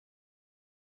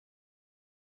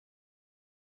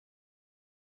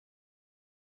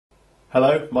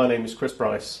Hello, my name is Chris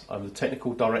Brice. I'm the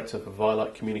Technical Director for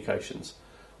ViaLite Communications.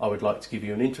 I would like to give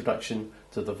you an introduction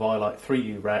to the ViaLite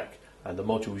 3U rack and the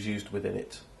modules used within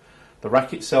it. The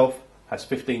rack itself has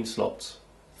 15 slots.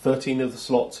 13 of the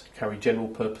slots carry general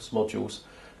purpose modules.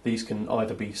 These can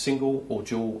either be single or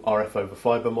dual RF over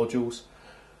fibre modules,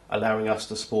 allowing us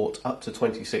to support up to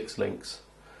 26 links.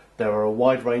 There are a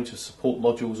wide range of support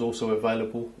modules also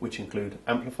available, which include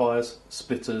amplifiers,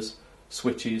 splitters,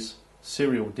 switches,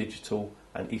 serial digital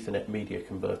and Ethernet media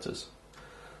converters.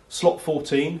 Slot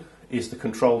 14 is the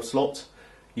control slot.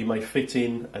 You may fit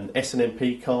in an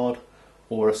SNMP card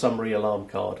or a summary alarm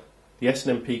card. The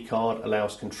SNMP card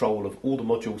allows control of all the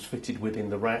modules fitted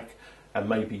within the rack and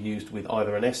may be used with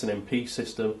either an SNMP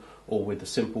system or with a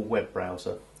simple web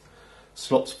browser.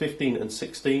 Slots 15 and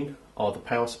 16 are the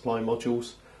power supply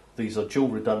modules. These are dual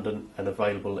redundant and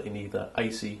available in either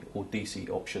AC or DC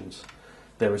options.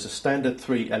 There is a standard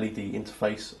 3 LED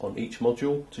interface on each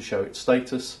module to show its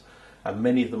status, and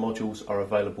many of the modules are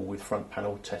available with front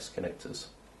panel test connectors.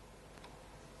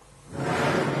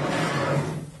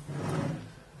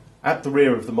 At the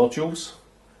rear of the modules,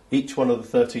 each one of the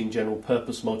 13 general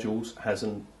purpose modules has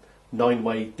a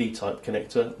 9-way D-type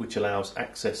connector which allows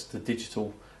access to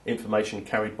digital information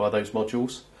carried by those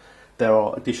modules. There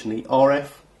are additionally RF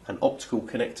and optical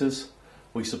connectors.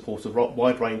 We support a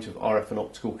wide range of RF and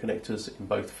optical connectors in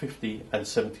both 50 and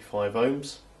 75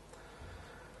 ohms.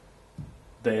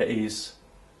 There is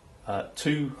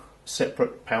 2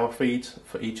 separate power feeds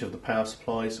for each of the power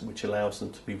supplies, which allows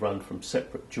them to be run from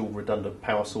separate dual redundant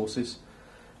power sources.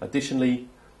 Additionally,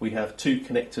 we have 2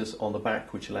 connectors on the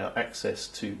back which allow access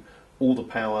to all the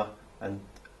power and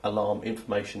alarm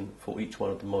information for each one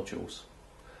of the modules.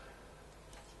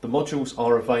 The modules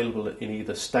are available in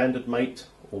either standard mate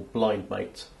or blind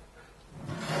mate.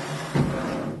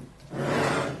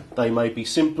 They may be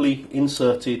simply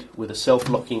inserted with a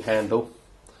self-locking handle,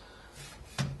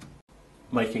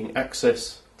 making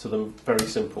access to them very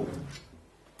simple.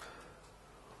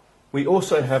 We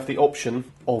also have the option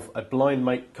of a blind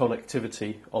mate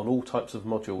connectivity on all types of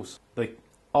modules. The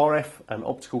RF and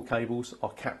optical cables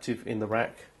are captive in the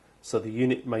rack, so the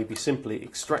unit may be simply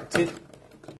extracted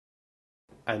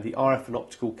and the RF and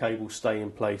optical cables stay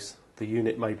in place. The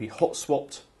unit may be hot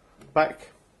swapped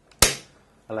back,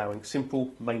 allowing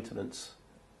simple maintenance.